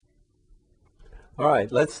All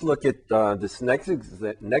right, let's look at this next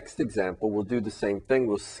example. We'll do the same thing.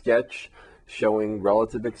 We'll sketch showing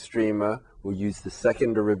relative extrema. We'll use the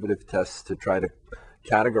second derivative test to try to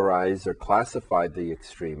categorize or classify the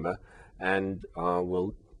extrema. And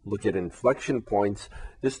we'll look at inflection points.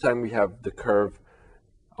 This time we have the curve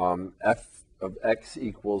f of x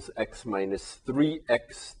equals x minus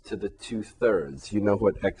 3x to the 2/3. You know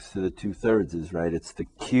what x to the 2/3 is, right? It's the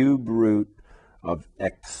cube root of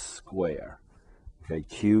x squared. Okay,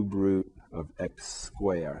 cube root of x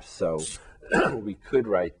squared. So we could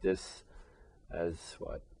write this as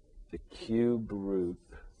what? The cube root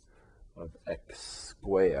of x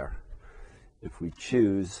squared if we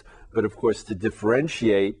choose. But of course, to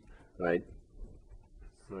differentiate, right,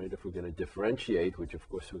 if we're going to differentiate, which of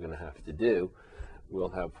course we're going to have to do,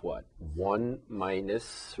 we'll have what? 1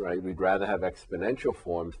 minus, right, we'd rather have exponential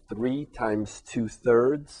form. 3 times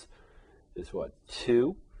 2/3 is what?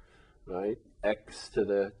 2, right? X to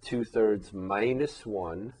the 2/3 minus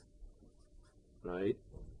 1, right,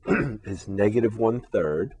 is negative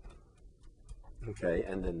 1/3. Okay,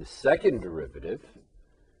 and then the second derivative,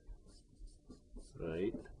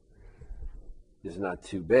 right, is not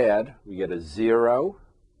too bad. We get a 0,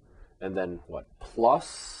 and then what?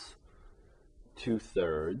 Plus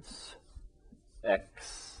 2/3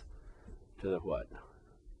 x to the what?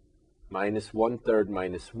 Minus 1/3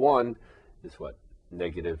 minus 1 is what?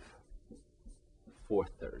 Negative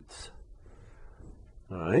 4/3.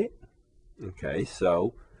 All right. Okay,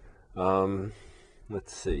 so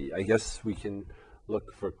let's see. I guess we can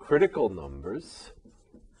look for critical numbers.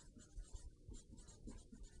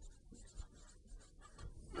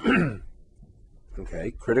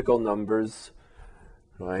 Okay, critical numbers,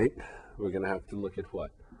 right? We're going to have to look at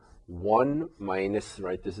what? 1 minus,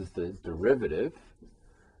 right? This is the derivative.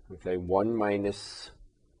 Okay, 1 minus,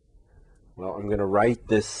 well, I'm going to write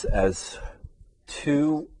this as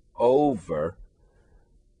 2 over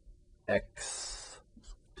x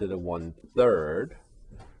to the 1/3,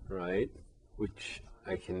 right? Which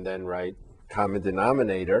I can then write common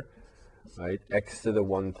denominator, right? X to the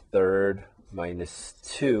 1/3 minus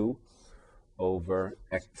 2 over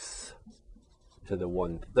x to the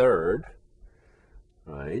 1/3,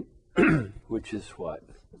 right? Which is what?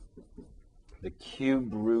 The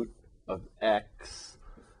cube root of x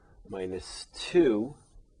minus 2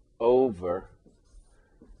 over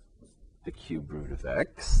the cube root of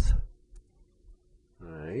x,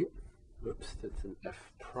 right? Oops, that's an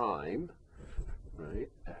f prime,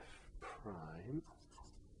 right? F prime.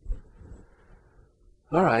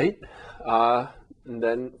 All right, and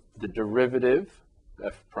then the derivative,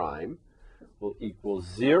 f prime, will equal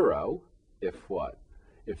 0 if what?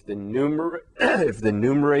 If the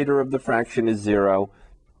numerator of the fraction is 0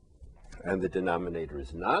 and the denominator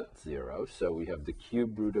is not 0, so we have the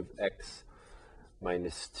cube root of x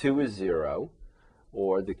minus 2 is 0,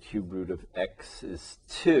 or the cube root of x is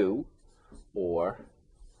 2, or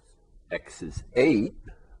x is 8,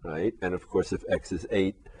 right? And of course, if x is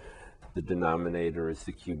 8, the denominator is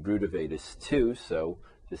the cube root of 8 is 2, so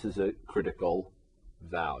this is a critical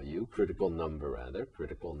value, critical number.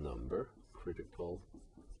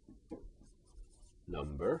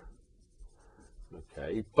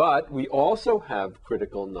 Okay, but we also have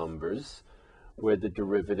critical numbers where the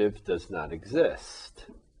derivative does not exist.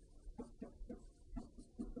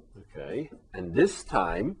 Okay, and this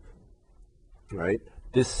time, right,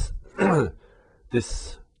 this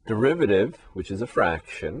this derivative, which is a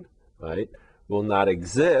fraction, right, will not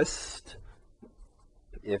exist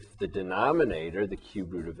if the denominator, the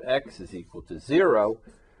cube root of x, is equal to 0,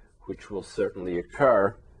 which will certainly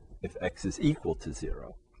occur if x is equal to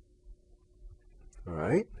 0. All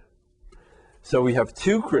right? So we have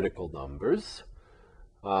two critical numbers.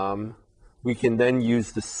 We can then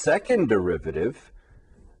use the second derivative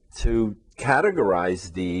to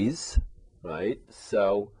categorize these, right?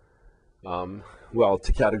 So, well,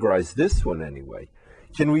 to categorize this one anyway.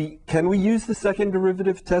 Can we use the second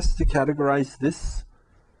derivative test to categorize this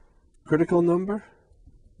critical number?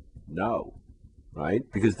 No, right?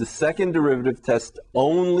 Because the second derivative test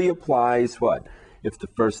only applies what? If the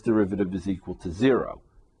first derivative is equal to 0,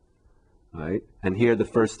 right? And here the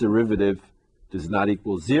first derivative does not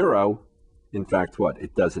equal 0. In fact, what?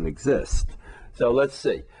 It doesn't exist. So let's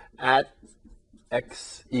see. At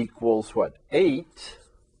x equals what? 8,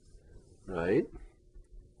 right?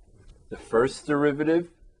 The first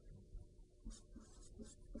derivative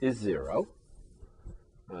is 0,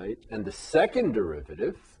 right? And the second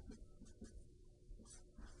derivative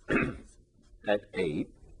at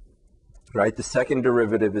 8, right? The second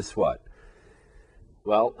derivative is what?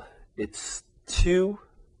 Well, it's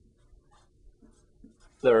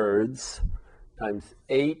 2/3 times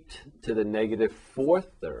 8 to the negative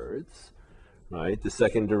 4/3, right? The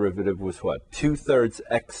second derivative was what? 2/3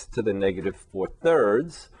 x to the negative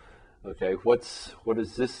 4/3. Okay, what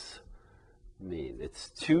does this mean? It's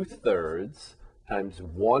 2/3 times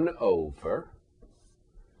 1 over,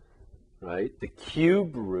 right, the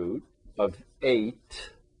cube root of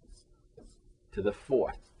 8 to the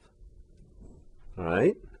 4th. All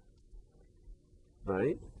right?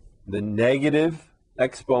 Right? The negative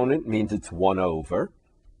exponent means it's 1 over,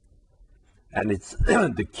 and it's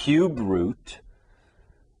the cube root,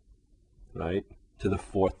 right, to the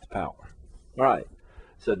 4th power. All right,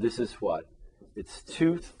 so this is what? It's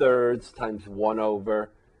 2/3 times 1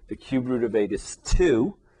 over, the cube root of 8 is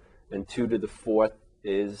 2, and 2 to the 4th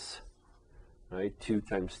is, right, 2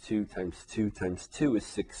 times 2 times 2 times 2 is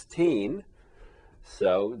 16.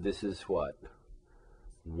 So this is what?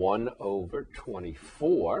 1 over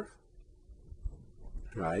 24,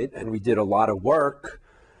 right? And we did a lot of work,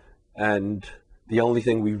 and the only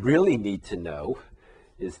thing we really need to know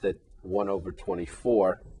is that 1 over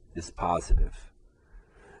 24 is positive.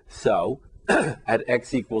 So at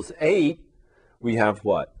x equals 8, we have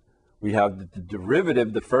what? We have the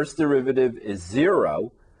derivative, the first derivative is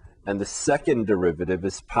 0, and the second derivative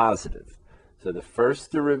is positive. So the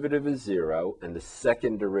first derivative is 0, and the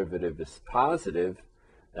second derivative is positive.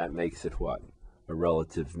 That makes it what? A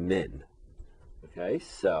relative min. Okay,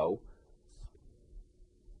 so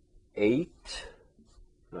 8,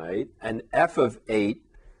 right? And f of 8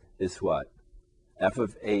 is what? F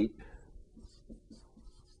of 8,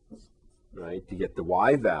 right, to get the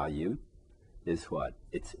y value is what?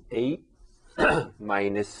 It's 8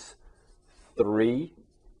 minus 3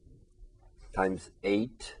 times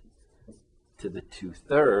 8 to the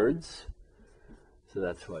 2/3. So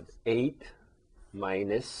that's what? 8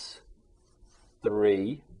 minus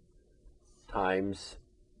 3 times,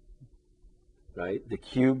 right, the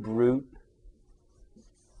cube root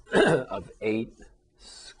of 8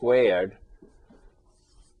 squared.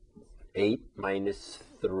 8 minus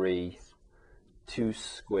 3, 2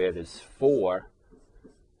 squared is 4.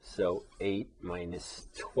 So 8 minus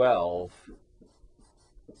 12.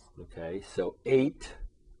 Okay, so 8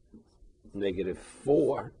 negative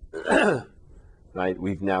 4, right,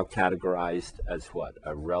 we've now categorized as what?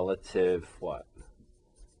 A relative what?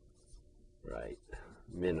 Right,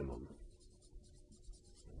 minimum.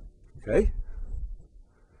 Okay?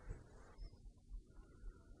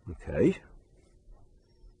 Okay.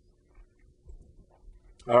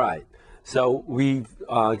 All right, so we've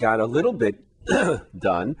got a little bit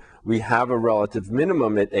done. We have a relative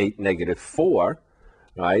minimum at 8 negative 4,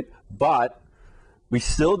 right? But we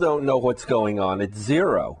still don't know what's going on at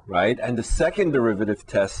 0, right? And the second derivative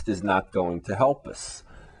test is not going to help us.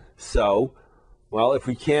 So, well, if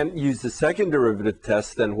we can't use the second derivative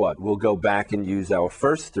test, then what? We'll go back and use our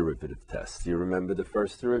first derivative test. Do you remember the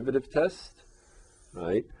first derivative test?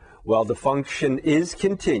 Right? Well, the function is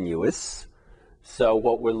continuous. So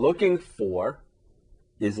what we're looking for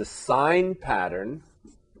is a sign pattern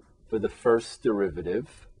for the first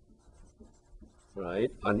derivative,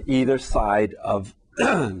 right, on either side of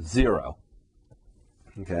 0.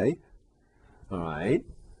 Okay? All right.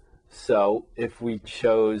 So if we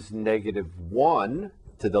chose negative 1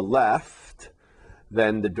 to the left,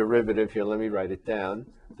 then the derivative, here, let me write it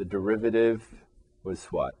down. The derivative was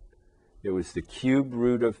what? It was the cube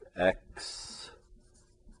root of x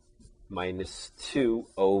minus 2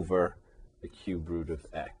 over the cube root of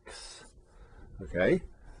x. Okay?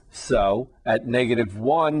 So at negative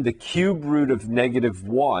 1, the cube root of negative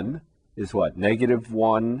 1 is what? Negative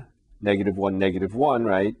 1, negative 1, negative 1,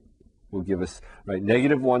 right? Will give us, right,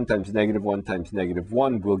 negative 1 times negative 1 times negative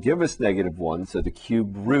 1 will give us negative 1. So the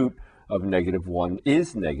cube root of negative 1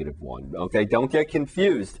 is negative 1. Okay, don't get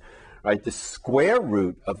confused, right? The square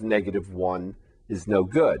root of negative 1 is no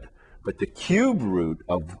good, but the cube root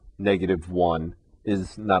of negative 1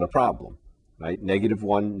 is not a problem, right? Negative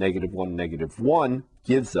 1, negative 1, negative 1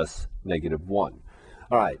 gives us negative 1.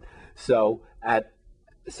 All right, so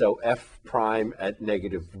f prime at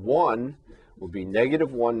negative 1 will be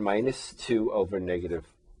negative 1 minus 2 over negative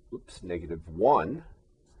 1,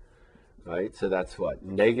 right? So that's what?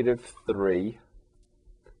 Negative 3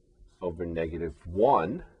 over negative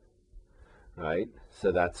 1, right?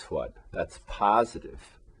 So that's what? That's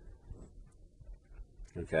positive.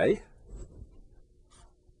 Okay?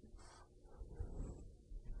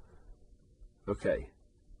 Okay.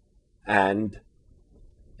 And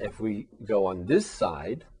if we go on this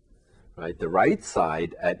side, right, the right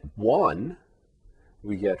side at 1,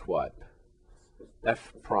 we get what?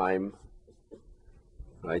 F prime,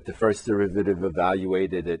 right, the first derivative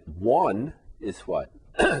evaluated at 1 is what?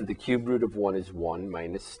 the cube root of 1 is 1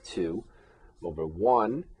 minus 2 over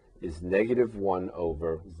 1 is negative 1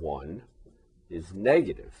 over 1 is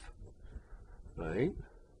negative, right?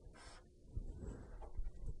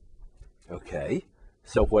 Okay,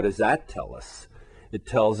 so what does that tell us? It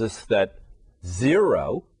tells us that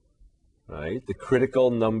 0, right, the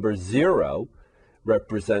critical number 0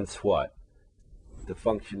 represents what? The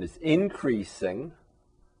function is increasing,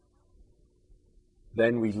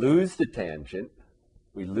 then we lose the tangent,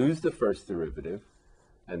 we lose the first derivative,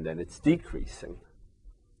 and then it's decreasing,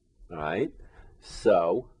 all right?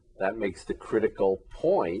 So that makes the critical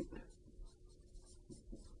point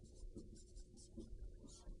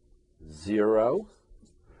 0,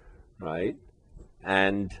 right?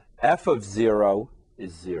 And f of 0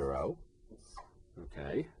 is 0,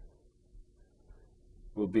 okay?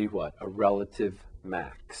 Will be what? A relative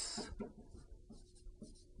max.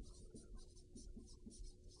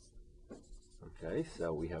 Okay,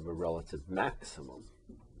 so we have a relative maximum.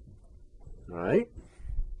 All right?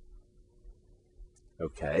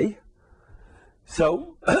 Okay.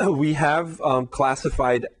 So we have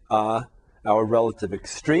classified our relative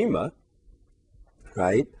extrema,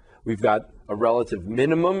 right? We've got a relative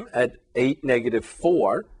minimum at 8, negative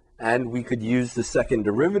 4, and we could use the second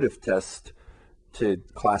derivative test to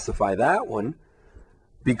classify that one.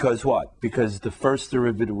 Because what? Because the first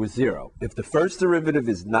derivative was 0. If the first derivative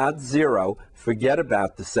is not 0, forget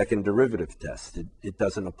about the second derivative test. It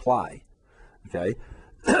doesn't apply. Okay?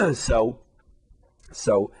 So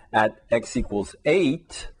at x equals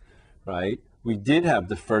 8, right, we did have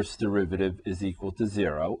the first derivative is equal to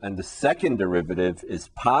 0, and the second derivative is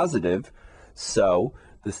positive. So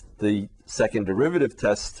the second derivative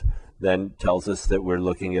test then tells us that we're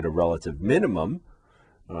looking at a relative minimum,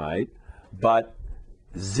 right? But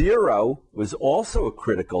 0 was also a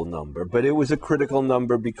critical number, but it was a critical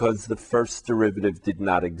number because the first derivative did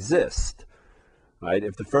not exist, right?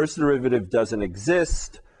 If the first derivative doesn't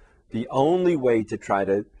exist, the only way to try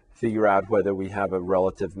to figure out whether we have a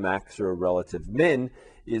relative max or a relative min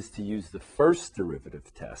is to use the first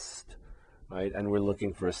derivative test, right? And we're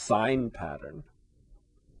looking for a sign pattern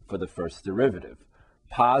for the first derivative.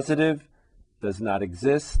 Positive does not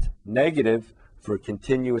exist. Negative for a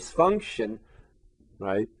continuous function,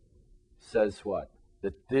 right, says what?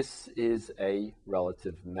 That this is a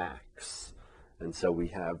relative max. And so we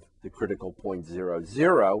have the critical point 0,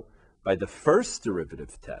 0 by the first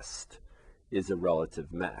derivative test is a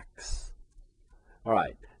relative max. All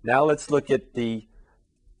right, now let's look at the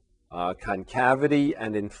concavity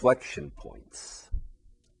and inflection points.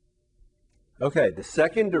 Okay, the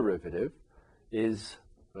second derivative is,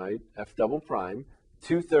 right, f double prime,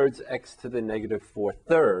 2/3 x to the negative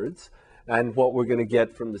 4/3. And what we're going to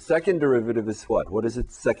get from the second derivative is what? What does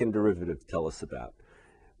its second derivative tell us about?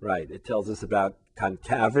 Right, it tells us about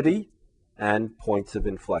concavity and points of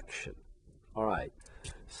inflection. All right,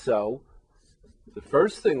 so the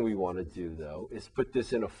first thing we want to do, though, is put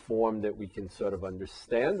this in a form that we can sort of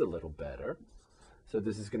understand a little better. So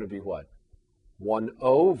this is going to be what? 1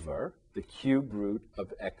 over the cube root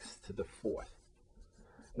of x to the 4th.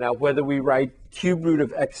 Now, whether we write cube root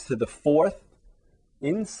of x to the 4th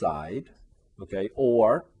inside, okay,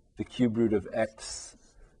 or the cube root of x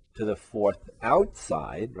to the 4th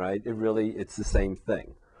outside, right, it's the same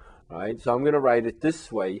thing, right? So I'm going to write it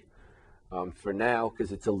this way for now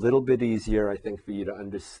because it's a little bit easier, I think, for you to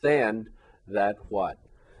understand that what?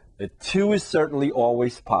 The 2 is certainly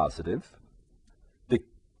always positive. The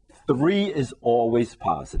 3 is always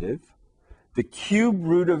positive. The cube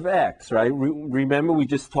root of x, right? Remember we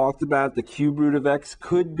just talked about the cube root of x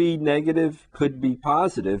could be negative, could be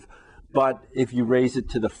positive, but if you raise it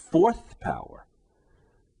to the 4th power,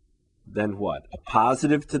 then what? A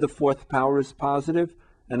positive to the 4th power is positive,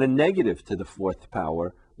 and a negative to the 4th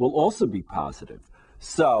power will also be positive.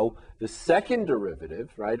 So the second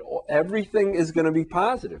derivative, right, everything is going to be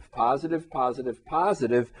positive, positive, positive,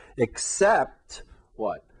 positive, except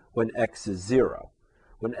what? When x is 0.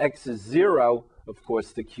 When x is 0, of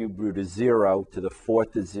course, the cube root is 0, to the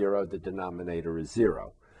 4th is 0, the denominator is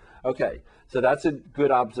 0. Okay, so that's a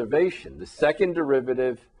good observation. The second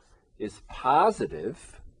derivative is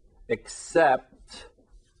positive, except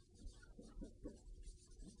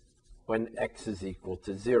when x is equal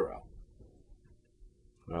to 0.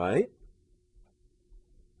 All right?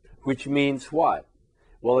 Which means what?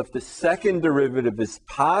 Well, if the second derivative is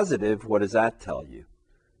positive, what does that tell you?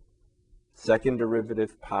 Second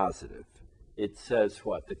derivative positive. It says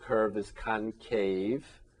what? The curve is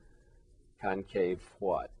concave. Concave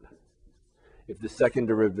what? If the second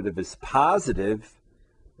derivative is positive,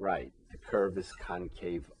 right, the curve is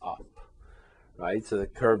concave up. Right? So the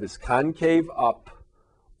curve is concave up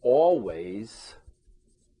always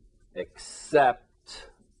except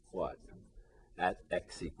what? At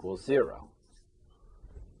x equals 0.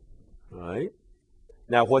 All right?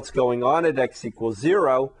 Now, what's going on at x equals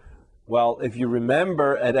 0? Well, if you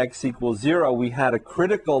remember, at x equals 0, we had a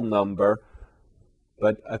critical number,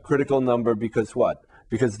 but a critical number because what?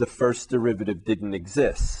 Because the first derivative didn't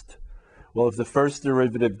exist. Well, if the first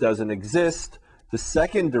derivative doesn't exist, the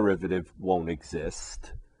second derivative won't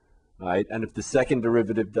exist, right? And if the second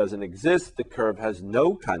derivative doesn't exist, the curve has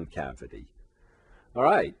no concavity. All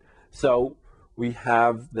right, so we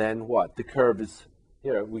have then what? The curve is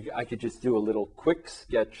here. I could just do a little quick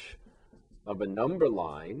sketch of a number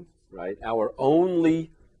line, right? Our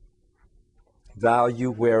only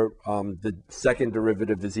value where the second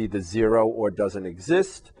derivative is either 0 or doesn't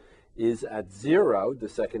exist is at 0. The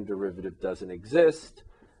second derivative doesn't exist.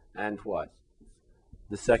 And what?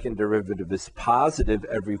 The second derivative is positive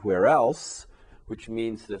everywhere else, which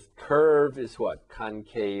means the curve is what?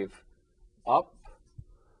 Concave up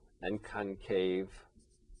and concave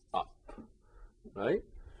up, right?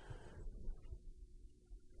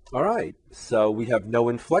 All right, so we have no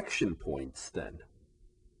inflection points then.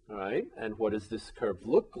 All right, and what does this curve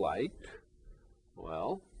look like?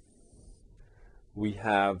 Well, we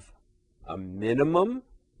have a minimum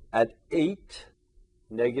at 8,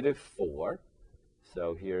 -4.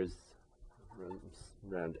 So here's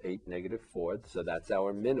around 8, -4. So that's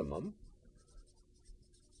our minimum,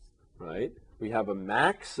 right? We have a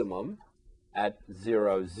maximum at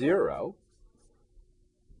 0, 0.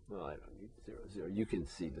 Well, I don't need 0, 0. You can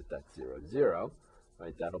see that that's 0, 0,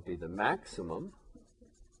 right? That'll be the maximum,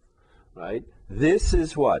 right? This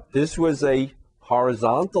is what? This was a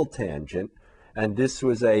horizontal tangent, and this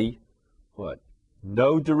was a what?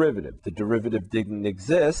 No derivative. The derivative didn't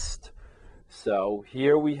exist. So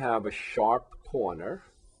here we have a sharp corner,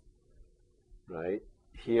 right?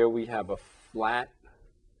 Here we have a flat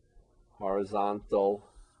horizontal,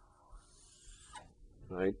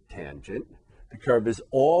 right, tangent. The curve is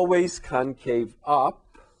always concave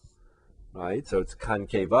up, right? So it's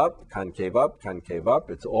concave up, concave up, concave up.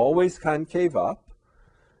 It's always concave up,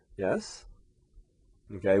 yes?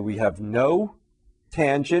 Okay, we have no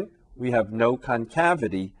tangent, we have no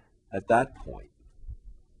concavity at that point.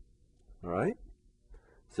 All right?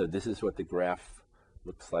 So this is what the graph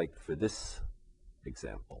looks like for this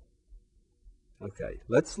example. Okay,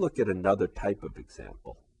 let's look at another type of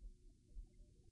example.